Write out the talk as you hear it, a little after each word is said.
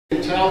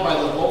tell by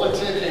the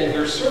bulletin and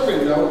your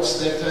sermon notes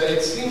that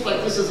it seems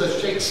like this is a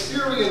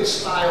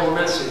Shakespearean-style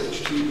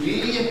message, to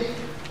be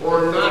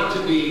or not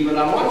to be. But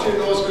I want you to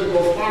know it's going to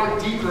go far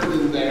deeper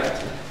than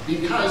that.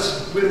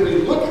 Because when we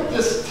look at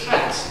this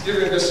text, you're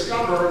going to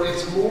discover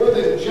it's more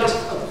than just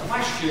a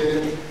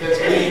question that's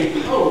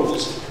being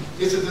posed.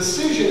 It's a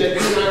decision that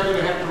you and I are going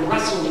to have to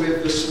wrestle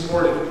with this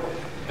morning.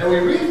 And we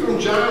read from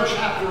John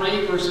chapter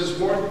 8, verses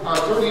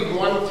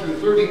 31 through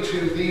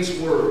 32, these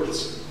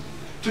words.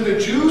 To the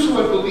Jews who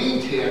had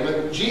believed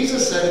him,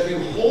 Jesus said, if you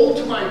hold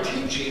to my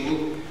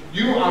teaching,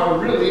 you are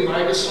really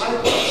my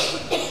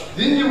disciples.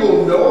 Then you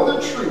will know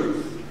the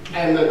truth,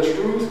 and the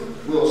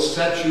truth will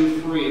set you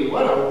free.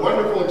 What a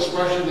wonderful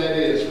expression that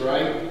is,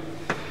 right?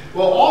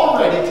 Well,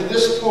 already to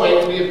this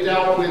point, we have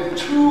dealt with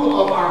two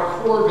of our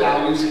core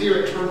values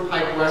here at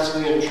Turnpike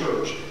Wesleyan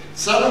Church.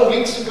 Several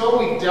weeks ago,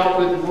 we dealt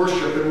with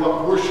worship and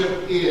what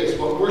worship is,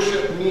 what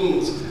worship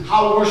means,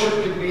 how worship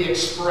can be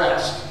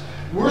expressed.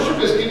 Worship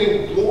is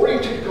giving glory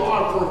to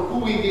God for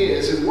who he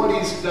is and what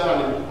he's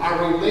done and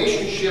our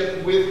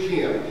relationship with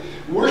him.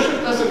 Worship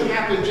doesn't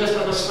happen just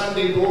on a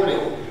Sunday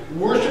morning.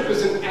 Worship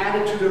is an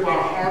attitude of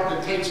our heart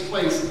that takes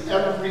place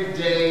every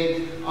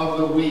day of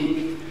the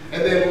week.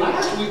 And then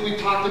last week we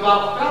talked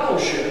about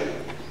fellowship.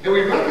 And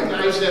we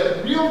recognize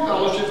that real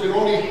fellowship can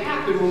only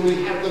happen when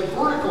we have the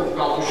vertical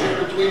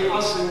fellowship between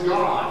us and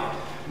God.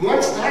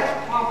 Once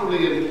that's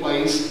properly in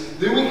place,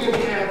 then we can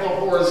have the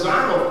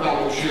horizontal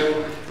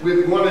fellowship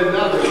with one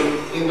another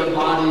in the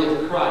body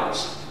of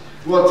Christ.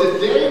 Well,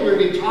 today we're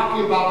going to be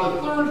talking about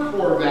the third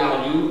core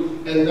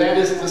value, and that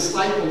is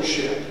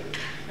discipleship.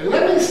 And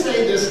let me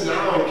say this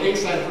now in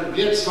case I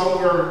forget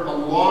somewhere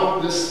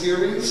along this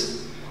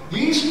series.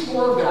 These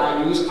core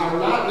values are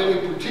not in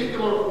any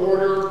particular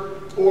order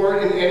or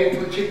in any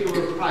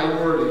particular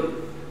priority.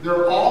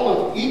 They're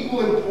all of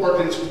equal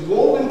importance,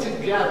 woven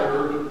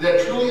together,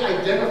 that truly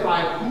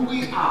identify who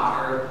we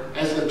are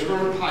as the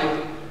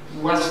Turnpike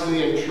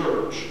Wesleyan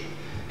Church.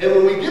 And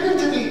when we get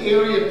into the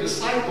area of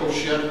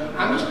discipleship,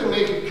 I'm just going to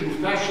make a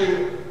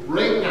confession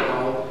right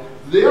now.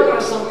 There are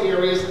some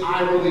areas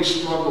I really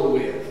struggle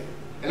with.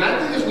 And I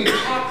think as we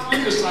talk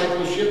through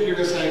discipleship, you're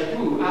going to say,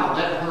 ooh, wow,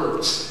 that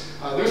hurts.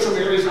 There's some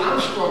areas I'm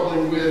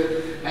struggling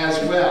with as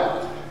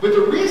well. But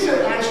the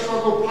reason I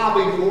struggle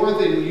probably more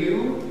than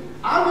you,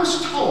 I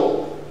was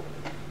told,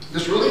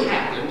 this really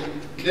happened,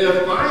 that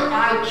if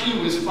my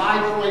IQ is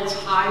 5 points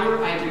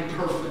higher, I'd be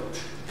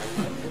perfect.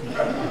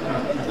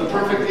 The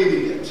perfect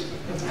idiot.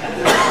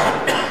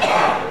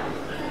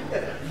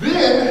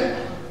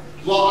 Then,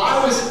 while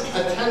I was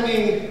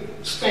attending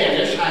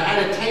Spanish, I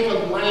had to take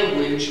a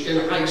language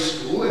in high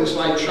school, and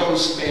so I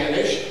chose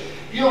Spanish.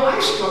 You know, I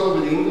struggle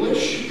with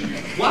English.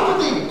 Why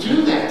would they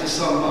do that to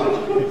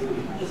somebody?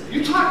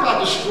 You talk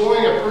about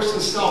destroying a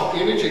person's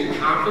self-image and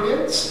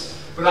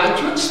confidence, but I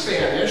took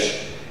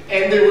Spanish,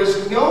 and there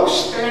was no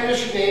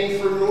Spanish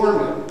name for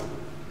Norman.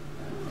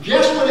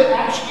 Guess what it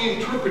actually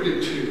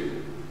interpreted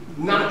to?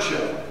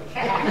 Nacho.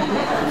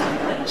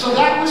 So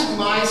that was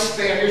my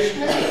Spanish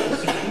name,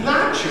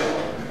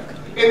 Nacho.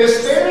 And the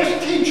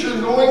Spanish teacher,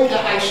 knowing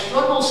that I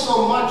struggled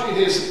so much in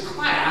his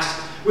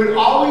class, would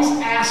always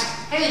ask,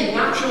 hey,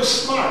 Nacho's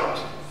smart.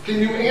 Can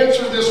you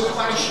answer this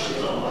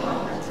question?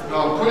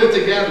 Put it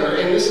together,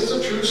 and this is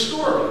a true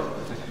story.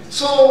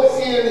 So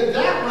in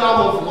that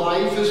realm of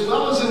life, as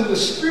well as in the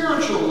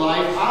spiritual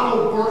life, I'm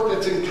a work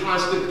that's in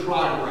constant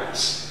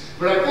progress.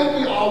 But I think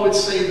we all would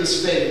say the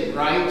same,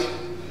 right?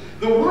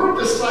 The word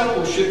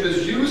discipleship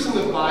is used in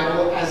the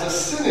Bible as a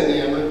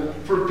synonym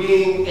for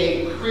being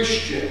a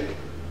Christian.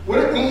 What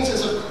it means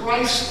is a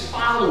Christ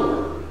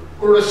follower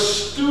or a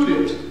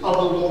student of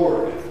the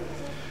Lord.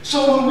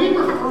 So when we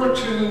refer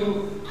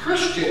to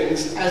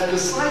Christians as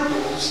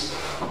disciples,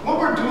 what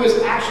we're doing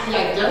is actually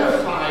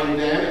identifying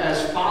them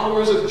as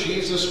followers of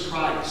Jesus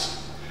Christ,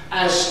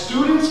 as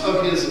students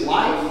of his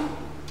life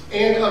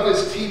and of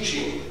his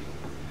teaching.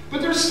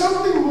 But there's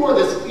something more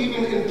that's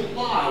even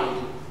implied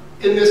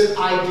in this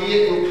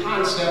idea and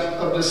concept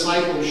of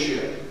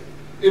discipleship.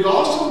 It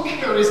also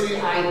carries the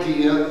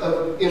idea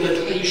of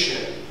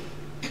imitation.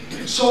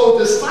 So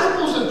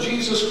disciples of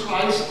Jesus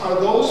Christ are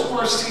those who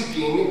are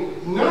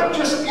seeking, not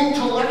just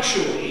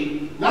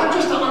intellectually, not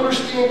just to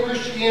understand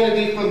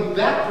Christianity from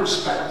that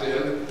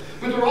perspective,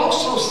 but they're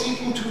also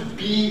seeking to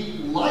be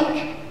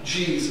like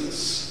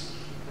Jesus.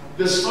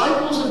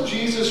 Disciples of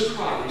Jesus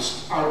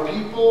Christ are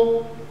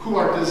people who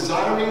are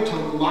desiring to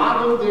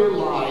model their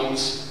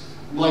lives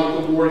like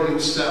the Lord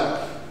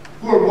himself,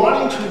 who are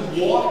wanting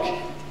to walk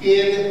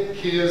in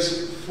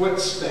his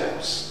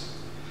footsteps.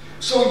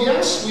 So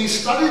yes, we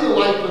study the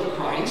life of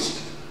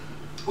Christ.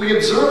 We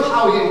observe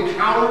how he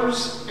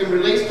encounters and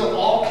relates to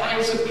all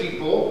kinds of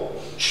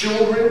people,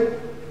 children,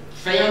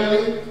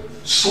 family,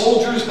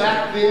 soldiers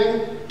back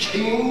then,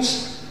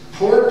 kings,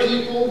 poor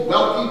people,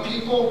 wealthy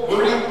people,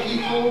 hurting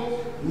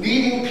people,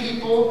 needing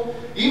people,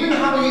 even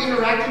how he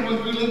interacted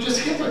with religious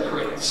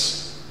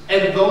hypocrites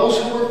and those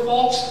who were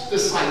false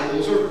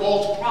disciples or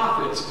false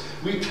prophets.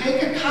 We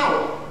take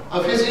account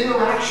of his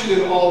interaction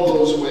in all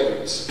those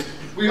ways.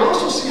 We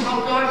also see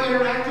how God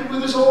interacted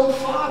with his own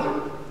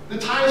Father the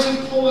times he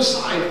pulled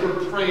aside for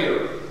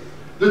prayer,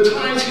 the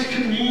times he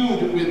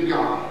communed with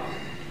God.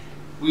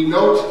 We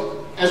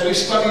note, as we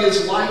study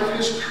his life,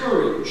 his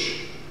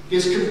courage,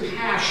 his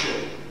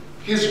compassion,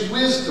 his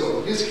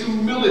wisdom, his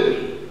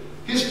humility,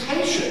 his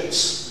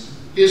patience,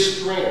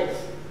 his strength.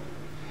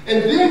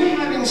 And then,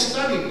 having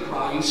studied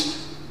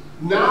Christ,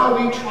 now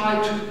we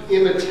try to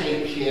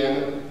imitate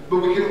him, but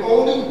we can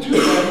only do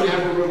that if we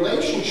have a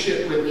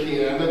relationship with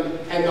him,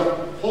 and the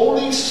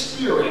Holy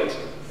Spirit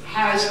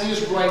has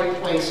his right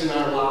place in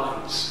our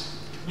lives.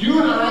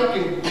 You and I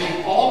can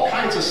read all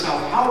kinds of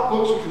self-help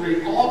books, we can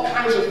read all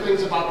kinds of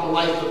things about the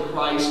life of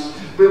Christ,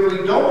 but if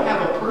we don't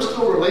have a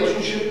personal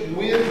relationship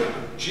with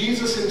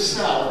Jesus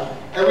himself,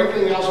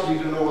 everything else will be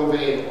to no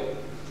avail.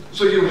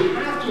 So you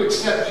have to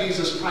accept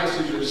Jesus Christ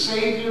as your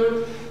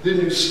Savior,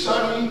 then you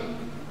study,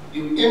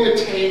 you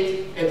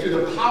imitate, and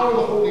through the power of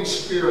the Holy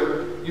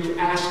Spirit, you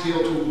ask to be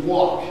able to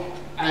walk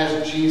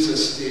as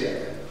Jesus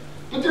did.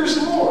 But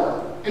there's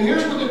more, and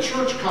here's where the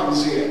church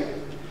comes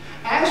in.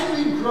 As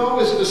we grow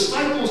as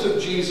disciples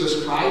of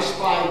Jesus Christ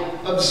by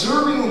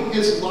observing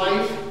his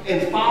life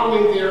and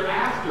following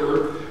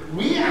thereafter,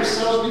 we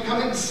ourselves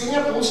become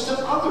examples to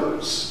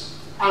others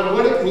on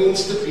what it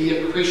means to be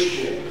a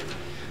Christian.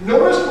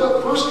 Notice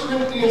what 1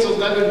 Corinthians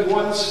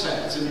 11:1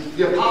 says, and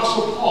the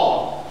Apostle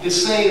Paul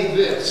is saying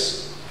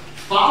this: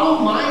 follow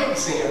my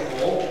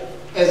example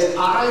as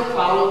I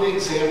follow the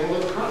example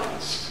of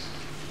Christ.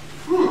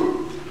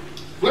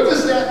 What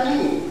does that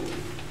mean?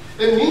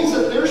 It means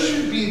that there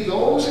should be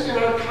those in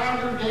our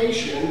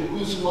congregation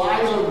whose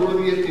lives are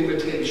worthy of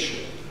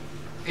imitation.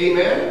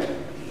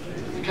 Amen?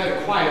 You're kind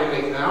of quiet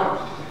right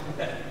now.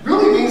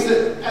 Really means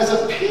that as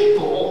a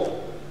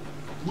people,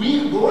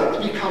 we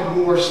want to become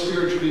more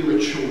spiritually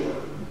mature.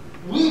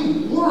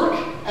 We work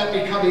at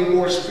becoming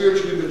more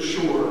spiritually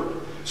mature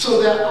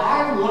so that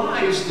our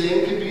lives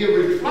then can be a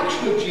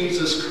reflection of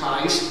Jesus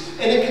Christ,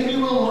 and it can be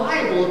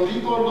reliable if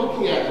people are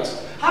looking at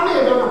us. How many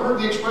have ever heard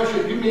the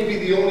expression, you may be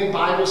the only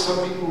Bible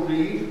some people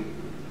read?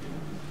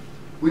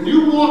 When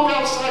you walk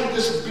outside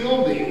this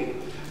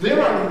building,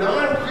 there are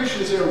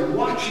non-Christians that are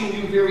watching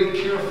you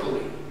very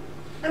carefully.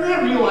 And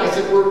I realize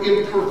that we're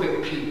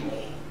imperfect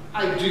people.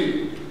 I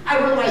do. I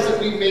realize that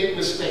we make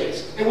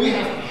mistakes, and we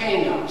have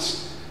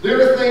hang-ups.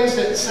 There are things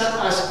that set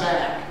us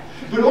back.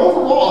 But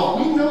overall,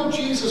 if we know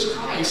Jesus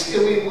Christ,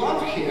 and we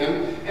love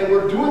him, and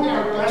we're doing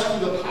our best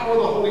through the power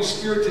of the Holy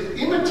Spirit to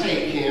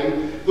imitate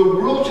him, the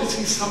world should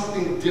see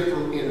something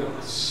different in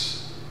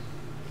us.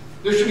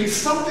 There should be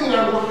something in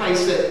our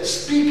lives that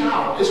speak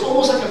out. It's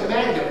almost like a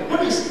magnet.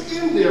 What is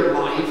in their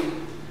life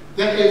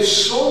that is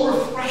so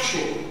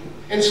refreshing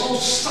and so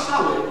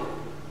solid?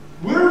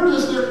 Where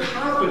does their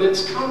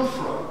confidence come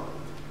from?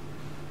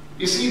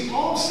 You see,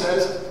 Paul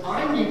says,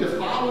 I need to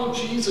follow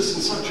Jesus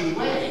in such a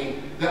way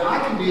that I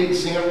can be an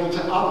example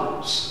to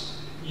others.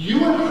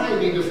 You and I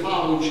need to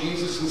follow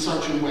Jesus in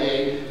such a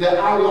way that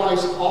our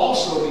lives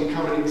also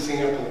become an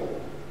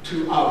example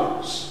to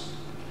others.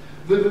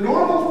 The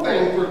normal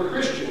thing for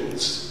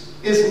Christians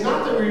is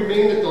not that we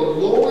remain at the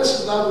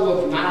lowest level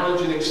of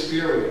knowledge and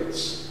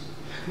experience.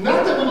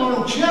 Not that we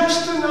learn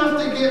just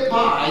enough to get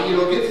by,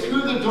 get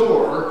through the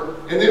door,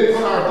 and then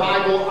put our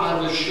Bible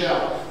on the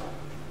shelf.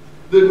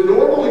 The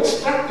normal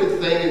expected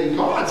thing in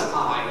God's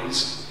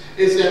eyes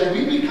is that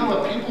we become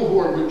a people who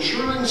are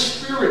maturing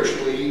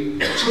spiritually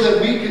so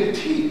that we can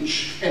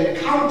teach and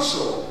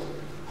counsel,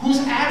 whose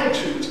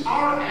attitudes,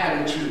 our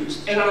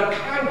attitudes, and our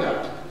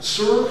conduct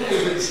serve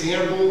as an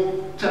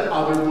example to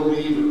other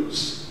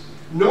believers.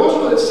 Notice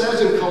what it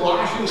says in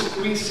Colossians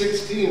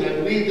 3:16. I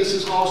believe this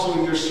is also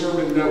in your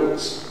sermon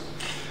notes.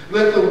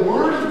 Let the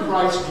word of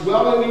Christ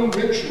dwell in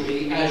you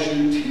richly as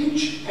you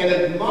teach and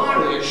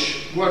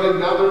admonish one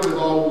another with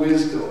all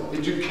wisdom.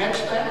 Did you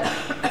catch that?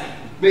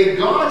 May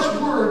God's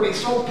word be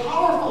so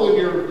powerful in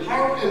your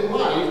heart and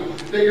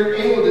life that you're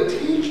able to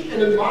teach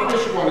and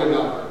admonish one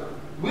another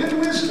with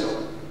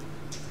wisdom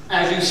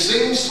as you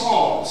sing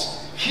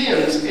psalms,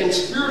 hymns, and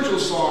spiritual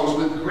songs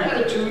with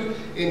gratitude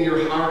in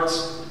your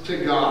hearts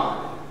to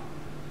God.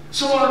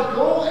 So our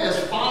goal as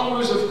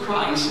followers of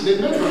Christ, and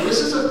remember, this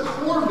is a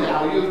core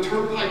value of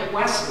Turnpike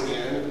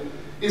Wesleyan,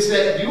 is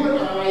that you and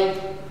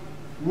I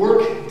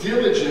work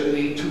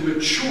diligently to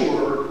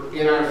mature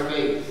in our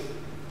faith,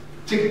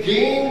 to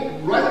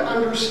gain right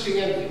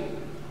understanding,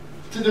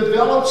 to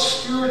develop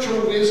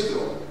spiritual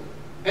wisdom,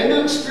 and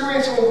to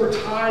experience over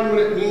time what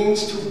it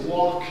means to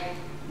walk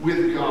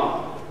with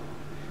God.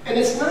 And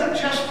it's not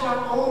just for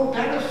our own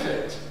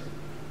benefit,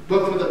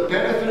 but for the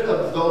benefit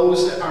of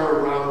those that are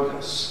around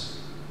us.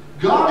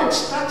 God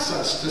expects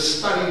us to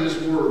study his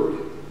word.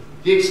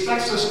 He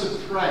expects us to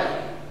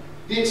pray.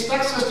 He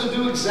expects us to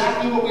do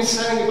exactly what we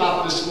sang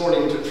about this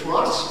morning, to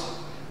trust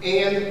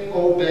and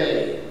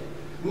obey.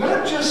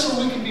 Not just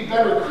so we can be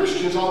better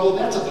Christians, although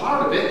that's a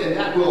part of it, and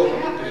that will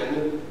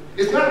happen.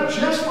 It's not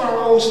just for our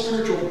own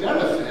spiritual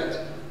benefit,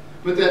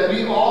 but that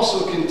we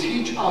also can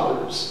teach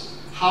others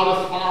how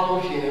to follow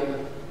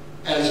him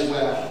as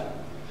well.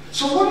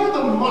 So what are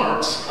the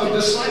marks of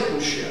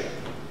discipleship?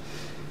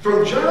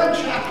 From John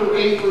chapter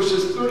 8,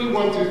 verses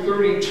 31 through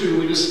 32,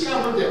 we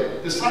discover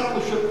that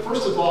discipleship,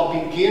 first of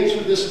all, begins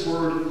with this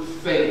word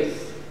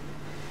faith.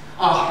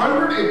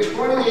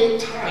 128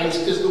 times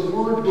is the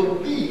word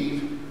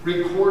believe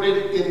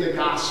recorded in the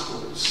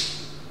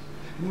Gospels.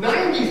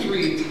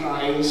 93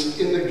 times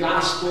in the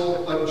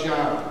Gospel of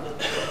John.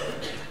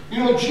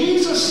 You know,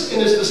 Jesus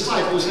and his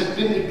disciples had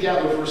been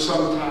together for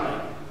some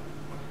time.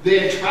 They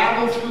had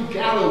traveled through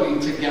Galilee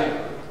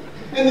together.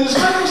 And the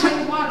disciples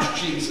had watched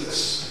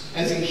Jesus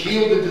as he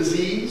healed the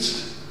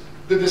diseased,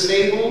 the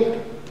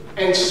disabled,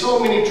 and so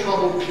many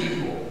troubled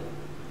people.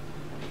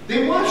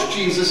 They watched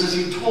Jesus as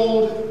he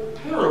told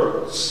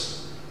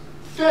parables,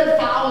 fed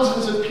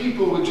thousands of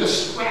people with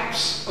just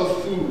scraps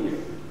of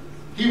food.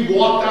 He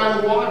walked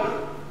on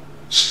water,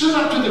 stood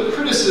up to the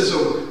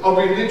criticism of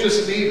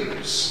religious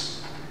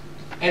leaders.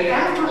 And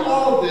after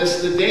all of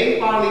this, the day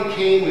finally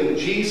came when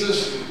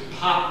Jesus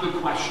popped the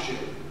question.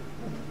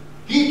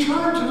 He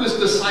turned to his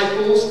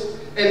disciples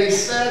and he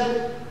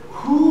said,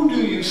 "Who do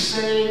you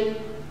say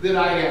that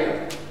I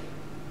am?"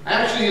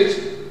 Actually, it's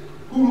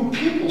who do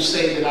people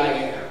say that I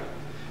am?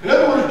 In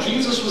other words,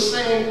 Jesus was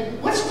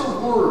saying, what's the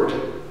word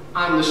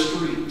on the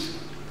street?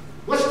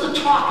 What's the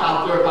talk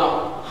out there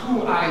about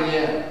who I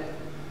am?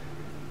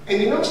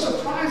 And you know,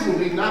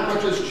 surprisingly, not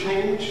much has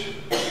changed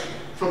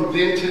from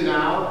then to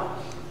now.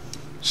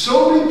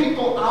 So many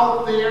people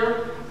out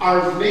there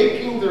are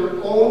making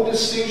their own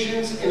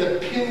decisions and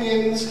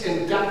opinions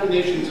and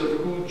definitions of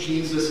who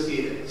Jesus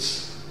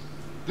is.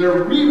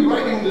 They're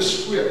rewriting the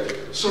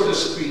script, so to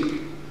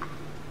speak.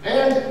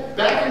 And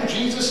back in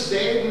Jesus'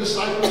 day, the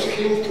disciples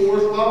came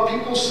forth. Well,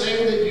 people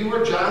say that you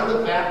are John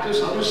the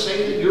Baptist. Others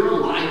say that you're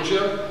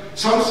Elijah.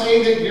 Some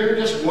say that you're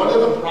just one of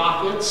the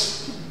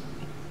prophets.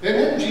 And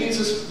then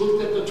Jesus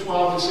looked at the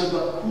 12 and said,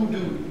 "But who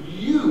do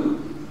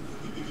you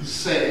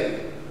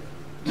say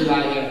that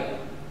I am?"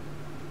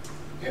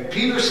 And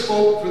Peter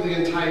spoke for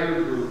the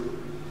entire group.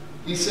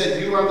 He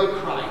said, "You are the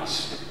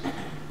Christ,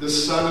 the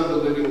Son of the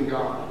living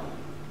God."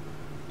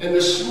 And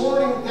this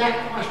morning,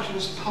 that question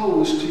is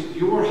posed to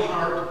your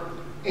heart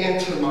and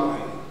to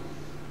mine.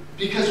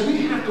 Because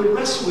we have to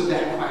wrestle with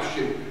that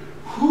question.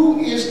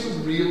 Who is the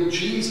real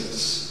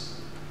Jesus?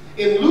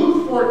 In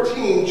Luke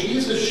 14,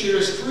 Jesus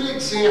shares 3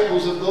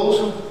 examples of those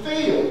who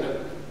failed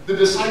the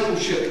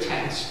discipleship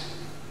test.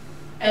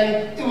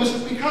 And it was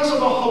because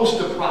of a host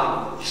of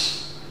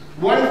problems.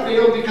 One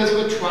failed because of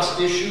a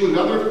trust issue,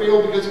 another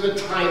failed because of a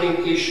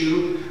timing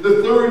issue,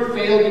 the third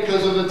failed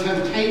because of a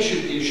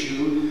temptation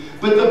issue.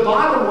 But the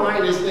bottom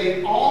line is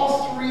they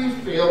all 3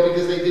 failed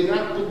because they did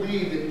not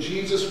believe that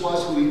Jesus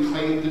was who he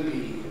claimed to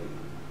be.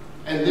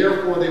 And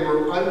therefore they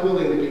were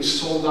unwilling to be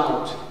sold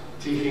out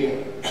to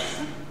him.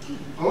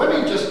 Now let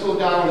me just go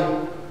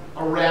down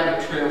a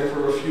rabbit trail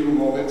for a few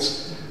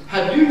moments.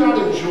 Have you not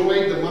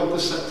enjoyed the month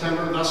of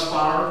September thus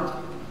far?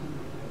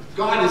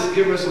 God has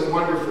given us a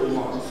wonderful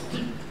month.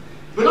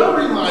 But I'm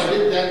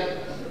reminded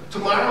that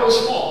tomorrow is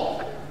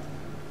fall.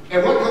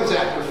 And what comes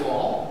after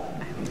fall?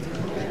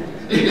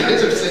 You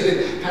guys are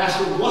saying,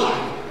 "Pastor, why?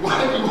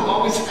 Why do you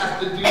always have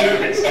to do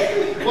this?"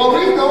 Well,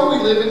 we know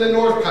we live in the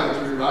North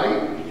Country,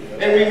 right?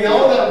 And we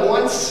know that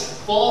once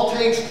fall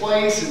takes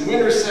place and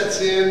winter sets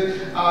in,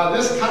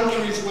 this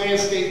country's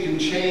landscape can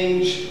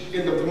change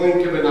in the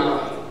blink of an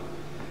eye.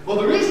 Well,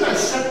 the reason I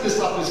set this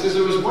up is because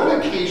there was one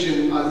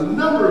occasion a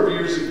number of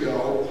years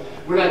ago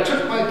when I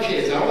took my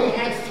kids. I only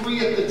had 3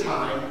 at the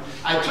time.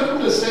 I took them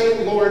to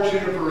St. Lawrence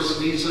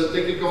University so that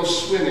they could go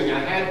swimming. I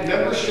had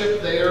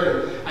membership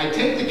there, and I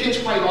take the kids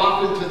quite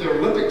often to their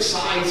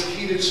Olympic-sized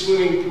heated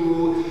swimming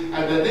pool,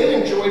 and that they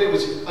enjoyed it. It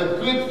was a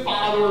good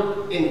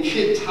father and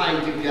kid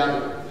time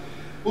together.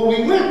 Well,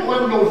 we went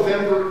one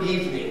November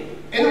evening,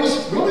 and it was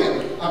really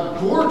a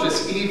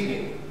gorgeous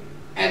evening.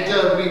 And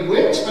we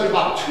went, spent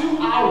about 2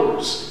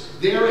 hours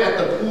there at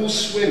the pool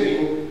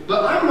swimming.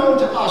 But unknown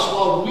to us,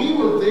 while we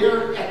were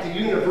there at the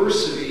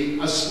university,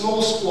 a snow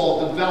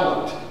squall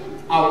developed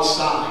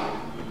outside.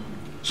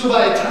 So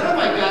by the time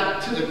I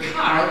got to the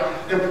car,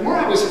 and from where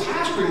I was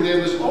pastoring there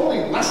was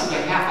only less than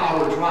a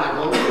half-hour drive.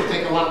 Well, it would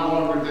take a lot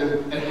longer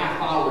than a half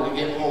hour to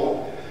get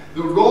home.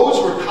 The roads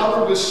were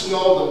covered with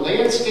snow, the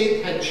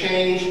landscape had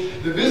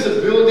changed, the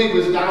visibility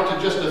was down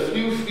to just a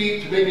few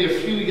feet to maybe a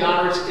few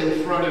yards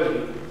in front of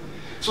you.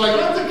 So I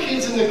got the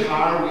kids in the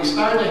car, and we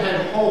started to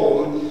head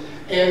home,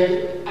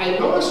 and I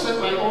noticed that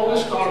my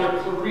oldest daughter,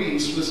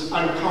 Clarice, was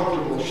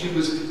uncomfortable. She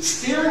was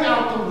staring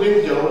out the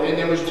window, and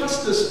there was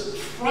just this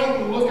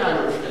frightened look on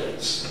her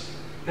face.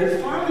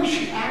 And finally,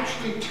 she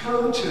actually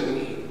turned to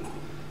me,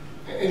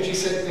 and she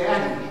said,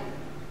 "Daddy,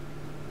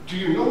 do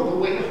you know the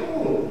way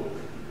home?"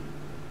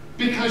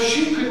 Because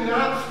she could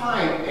not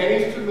find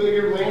any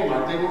familiar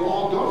landmark. They were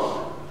all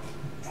gone.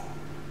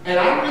 And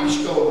I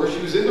reached over,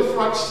 she was in the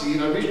front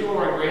seat, I reached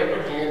over, I grabbed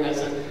her hand, and I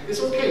said,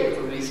 "It's okay,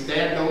 Clarice,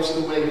 Dad knows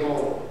the way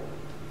home."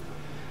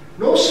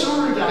 No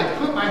sooner did I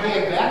put my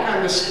hand back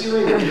on the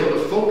steering wheel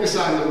to focus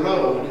on the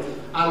road,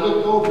 I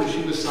looked over,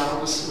 she was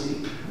sound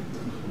asleep.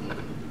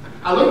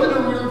 I looked in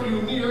the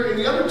rearview mirror, and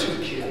the other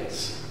 2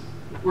 kids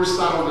were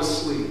sound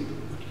asleep.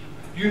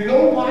 You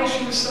know why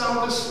she was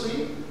sound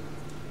asleep?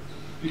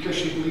 Because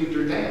she believed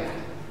her dad.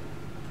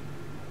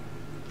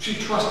 She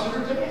trusted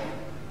her dad.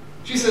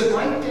 She said,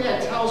 my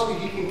dad tells me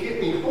he can get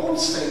me home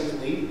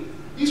safely.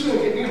 He's going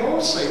to get me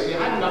home safely.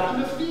 I have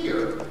nothing to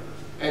fear.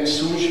 And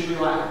soon she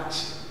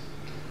relaxed.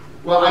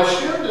 Well, I've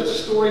shared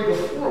this story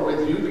before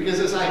with you because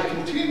as I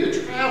continued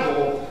to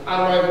travel on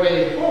my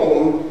way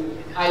home,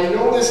 I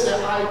noticed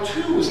that I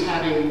too was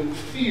having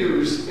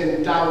fears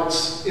and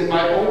doubts in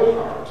my own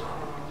heart.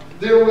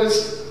 There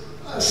was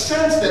a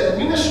sense that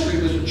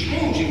ministry was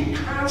changing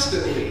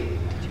constantly.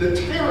 The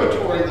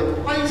territory,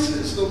 the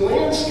places, the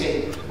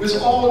landscape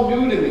was all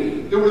new to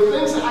me. There were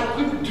things that I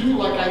couldn't do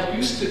like I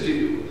used to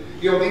do.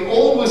 You know, the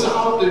old was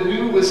out, the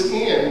new was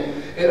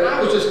in, and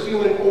I was just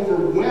feeling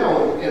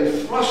overwhelmed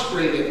and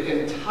frustrated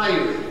and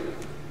tired.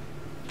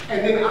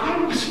 And then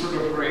I whispered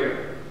a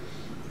prayer.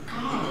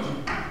 God,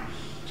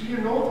 do you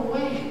know the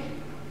way?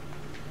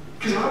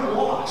 Because I'm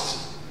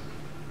lost.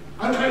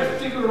 I'm trying to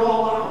figure it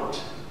all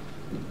out.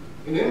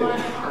 And in my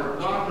heart,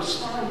 God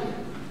responded,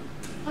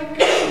 let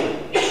go.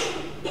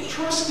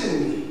 Trust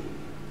in me.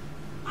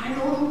 I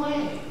know the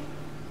way.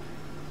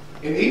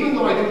 And even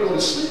though I didn't go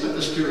to sleep at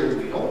the steering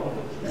wheel,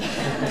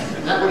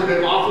 and that would have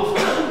been awful for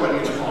everybody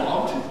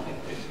involved,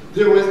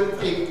 there was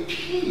a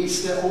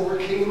peace that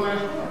overcame my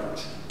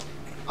heart.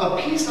 A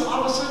peace that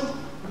all of a sudden,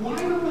 why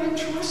don't I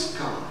trust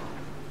God?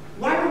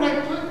 Why don't I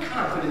put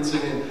confidence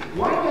in Him?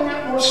 Why am I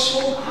not more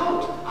sold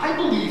out? I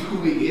believe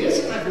who He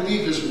is, and I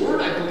believe His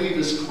Word, I believe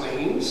His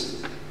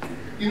claims.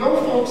 You know,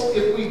 folks,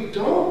 if we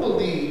don't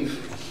believe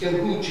in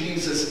who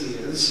Jesus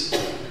is,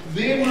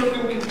 then we're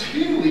going to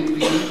continually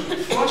be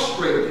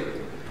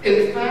frustrated.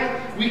 In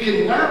fact, we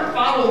cannot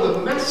follow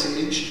the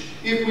message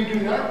if we do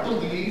not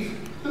believe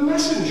the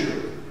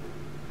messenger.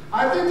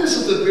 I think this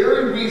is the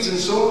very reason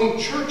so many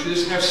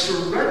churches have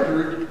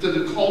surrendered to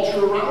the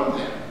culture around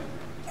them.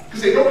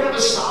 Because they don't have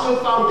a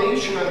solid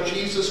foundation on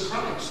Jesus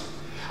Christ.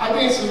 I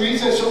think it's the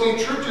reason so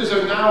many churches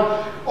are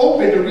now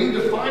open to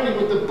redefining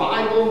what the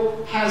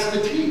Bible has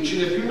to teach.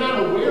 And if you're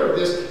not aware of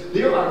this,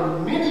 there are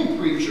many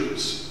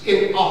preachers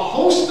in a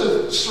host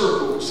of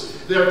circles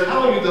that are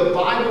telling you the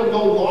Bible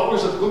no longer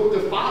is a book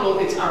to follow.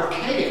 It's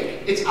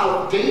archaic, it's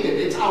outdated,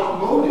 it's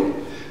outmoded.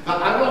 Now,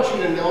 I want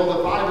you to know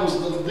the Bible is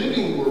the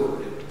living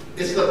Word.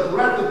 It's the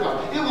breath of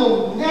God. It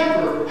will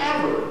never,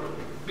 ever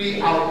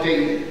be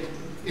outdated.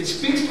 It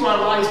speaks to our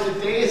lives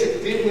today as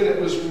it did when it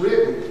was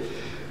written.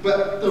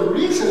 But the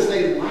reason is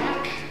they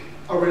lack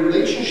a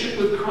relationship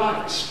with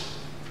Christ.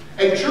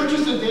 And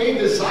churches today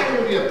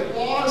desire the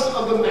applause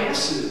of the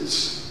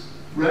masses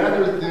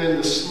rather than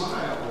the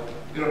smile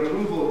and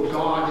approval of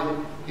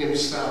God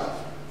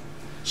Himself.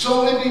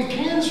 So it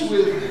begins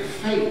with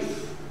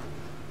faith,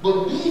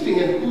 believing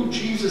in who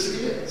Jesus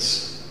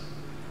is.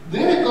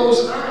 Then it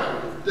goes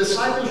on.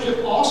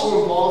 Discipleship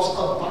also involves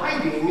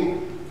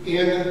abiding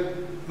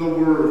in the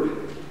Word.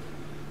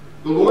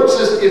 The Lord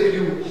says, if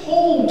you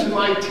hold to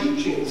my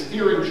teachings,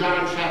 here in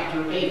John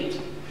chapter 8.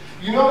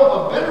 You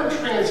know, a better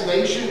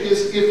translation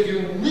is if you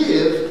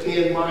live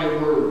in my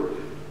word.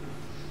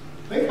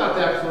 Think about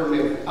that for a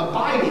minute.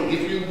 Abiding,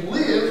 if you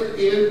live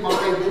in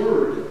my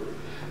word.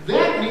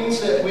 That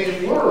means that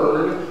we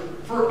learn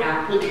for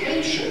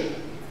application.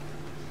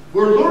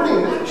 We're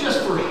learning not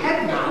just for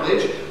head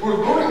knowledge, we're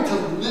learning to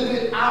live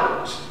it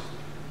out.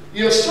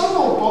 You know, some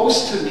will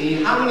boast to me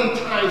how many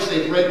times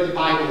they've read the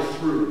Bible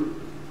through.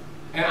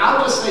 And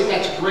I'll just say,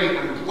 that's great,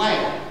 I'm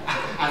glad.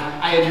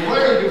 I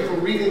admire you for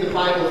reading the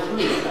Bible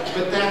through,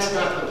 but that's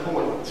not the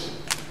point.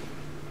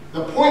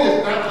 The point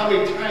is not how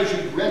many times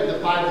you've read the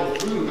Bible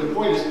through, the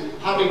point is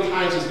how many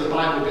times has the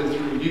Bible been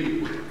through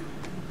you?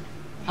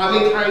 How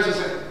many times has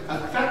it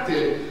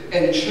affected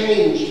and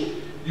changed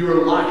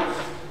your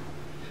life?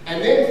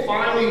 And then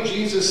finally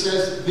Jesus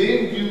says,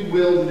 then you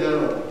will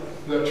know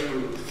the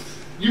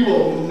truth. You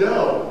will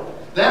know.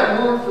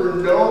 That word for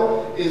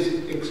know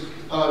is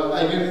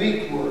a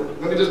unique word.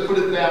 Let me just put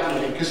it that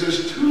way, because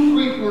there's two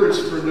Greek words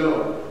for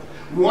know.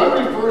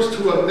 One refers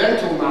to a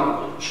mental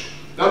knowledge.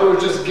 In other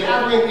words, just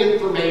gathering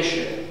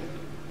information.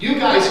 You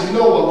guys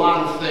know a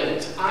lot of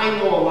things. I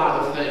know a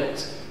lot of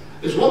things.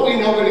 Is what we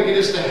know going to get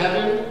us to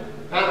heaven?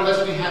 Not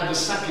unless we have the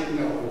second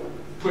know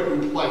put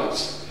in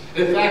place.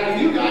 In fact, when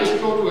you guys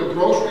go to a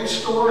grocery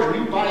store and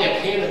you buy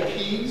a can of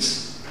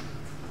peas,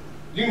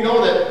 you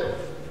know that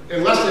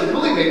unless they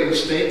really made a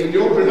mistake, when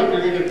you open it up,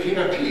 you're going to get a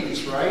can of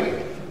peas,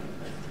 right?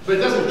 But it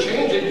doesn't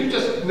change it. You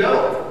just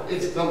know.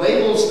 It's the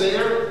label's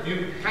there.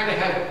 You kind of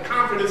have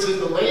confidence in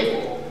the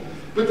label.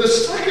 But the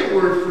second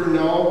word for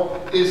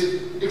know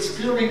is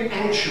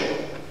experiential.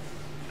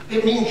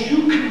 It means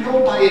you can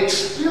know by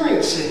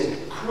experiencing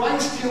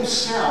Christ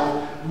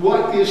Himself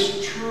what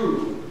is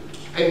true.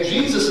 And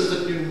Jesus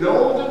says, if you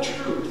know the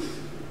truth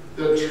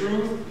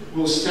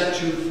will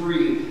set you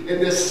free.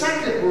 And the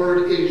second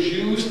word is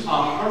used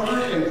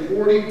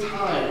 140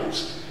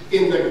 times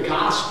in the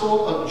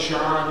Gospel of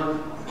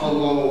John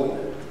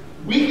alone.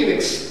 We can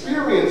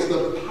experience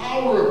the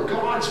power of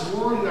God's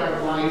Word in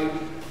our life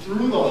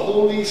through the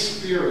Holy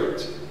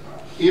Spirit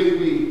if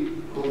we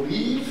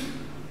believe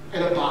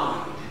and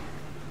abide.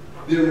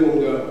 then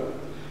we'll go.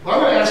 Well,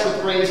 I'm going to ask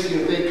the praise team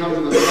if they come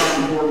to the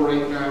platform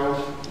right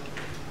now.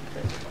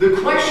 The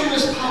question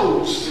is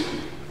posed,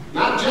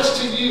 not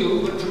just to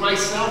you, but to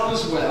myself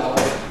as well.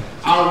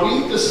 Are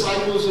we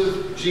disciples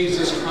of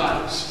Jesus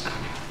Christ?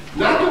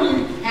 Not that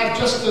we have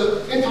just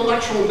the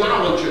intellectual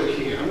knowledge of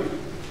Him,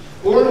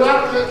 or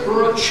not that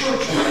we're a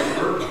church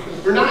member,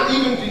 or not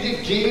even do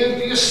you give,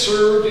 do you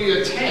serve, do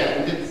you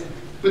attend,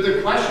 but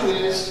the question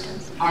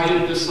is, are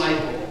you a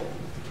disciple?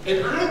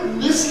 And I've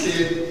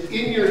listed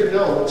in your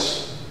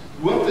notes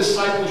what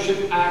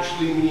discipleship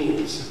actually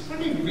means. Let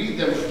me read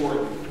them for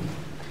you.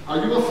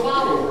 Are you a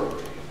follower?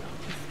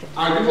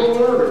 Are you a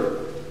learner?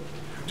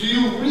 Do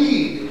you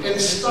read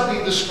and study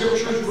the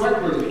scriptures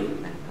regularly?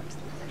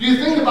 Do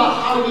you think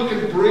about how you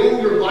can bring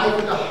your life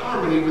into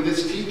harmony with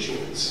its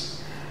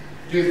teachings?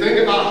 Do you think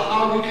about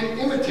how you can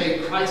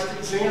imitate Christ's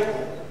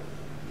example?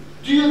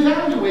 Do you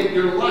evaluate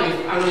your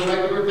life on a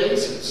regular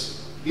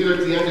basis? Either at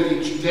the end of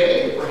each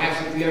day, or perhaps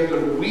at the end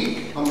of a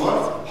week, a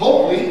month,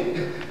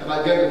 hopefully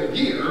by the end of the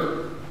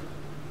year.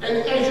 And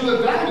as you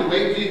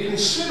evaluate, do you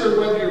consider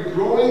whether you're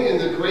growing in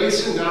the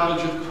grace and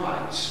knowledge of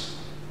Christ?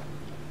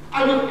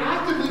 Are you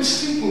actively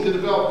seeking to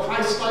develop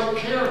Christ-like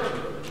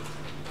character?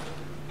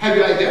 Have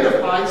you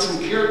identified some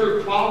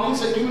character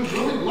qualities that you would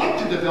really like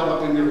to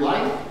develop in your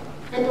life,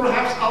 and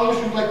perhaps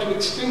others you'd like to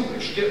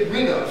extinguish, get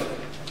rid of?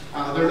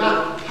 They're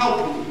not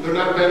healthy, they're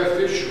not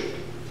beneficial.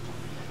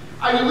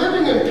 Are you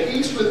living in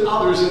peace with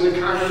others in the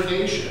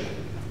congregation?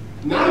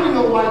 Now you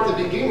know why at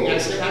the beginning I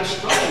said I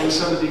struggle with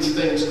some of these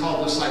things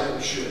called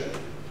discipleship.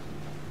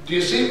 Do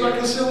you seek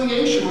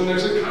reconciliation when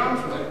there's a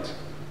conflict?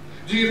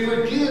 Do you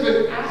forgive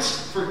and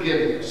ask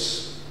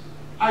forgiveness?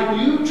 Are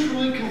you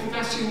truly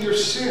confessing your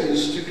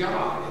sins to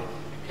God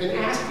and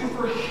asking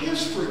for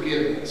His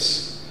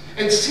forgiveness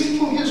and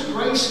seeking His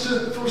grace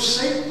to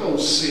forsake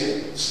those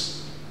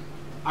sins?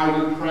 Are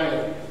you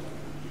praying?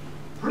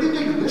 Pretty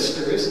big list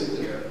there,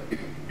 isn't there?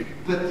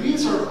 But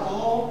these are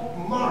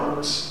all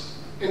marks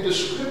and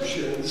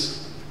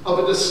descriptions of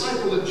a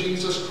disciple of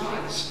Jesus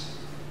Christ.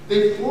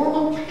 They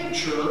form a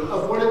picture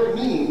of what it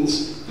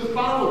means to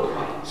follow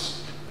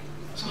Christ.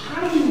 So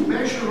how do we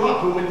measure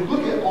up when we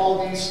look at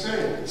all these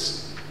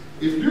things?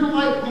 If you're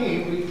like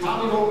me, we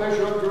probably don't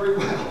measure up very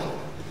well.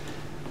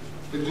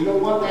 But you know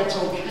what? That's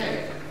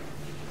okay.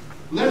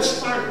 Let's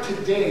start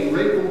today,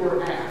 right where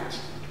we're at,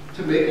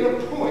 to make it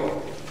a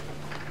point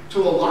to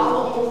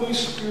allow the Holy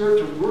Spirit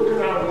to work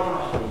in our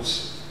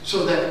lives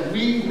so that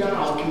we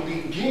now can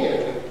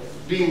begin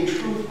being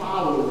true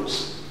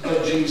followers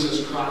of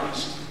Jesus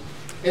Christ.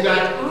 And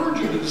I urge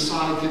you to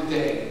decide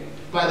today,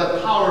 by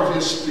the power of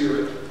His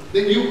Spirit,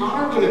 that you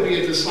are going to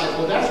be a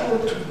disciple. That's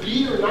where to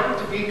be or not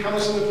to be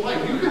comes into play.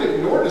 You can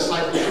ignore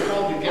discipleship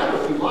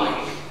altogether if you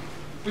like,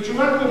 but you're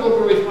not going to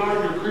go very far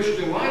in your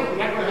Christian life. You're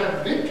not going to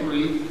have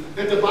victory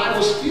that the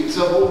Bible speaks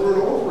of over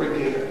and over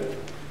again.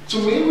 So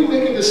maybe we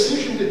make a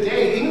decision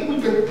today, even if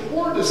we've been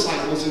poor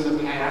disciples in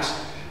the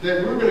past,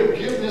 that we're going to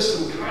give this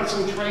some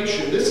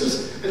concentration. This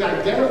is an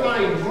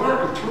identifying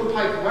mark of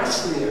Turnpike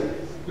Wesleyan.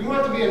 We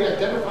want to be an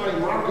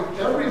identifying mark of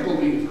every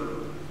believer.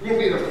 We're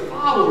going to be a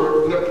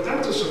follower, an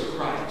apprentice of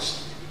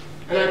Christ.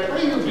 And I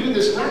pray you'll do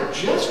this not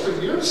just for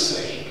your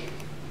sake,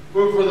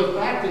 but for the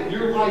fact that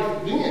your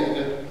life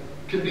then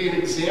can be an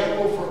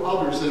example for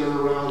others that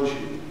are around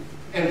you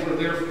and for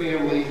their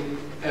family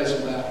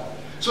as well.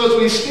 So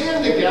as we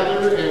stand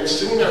together and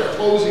sing our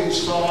closing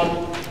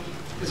song,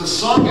 it's a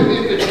song of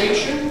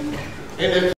invitation. And if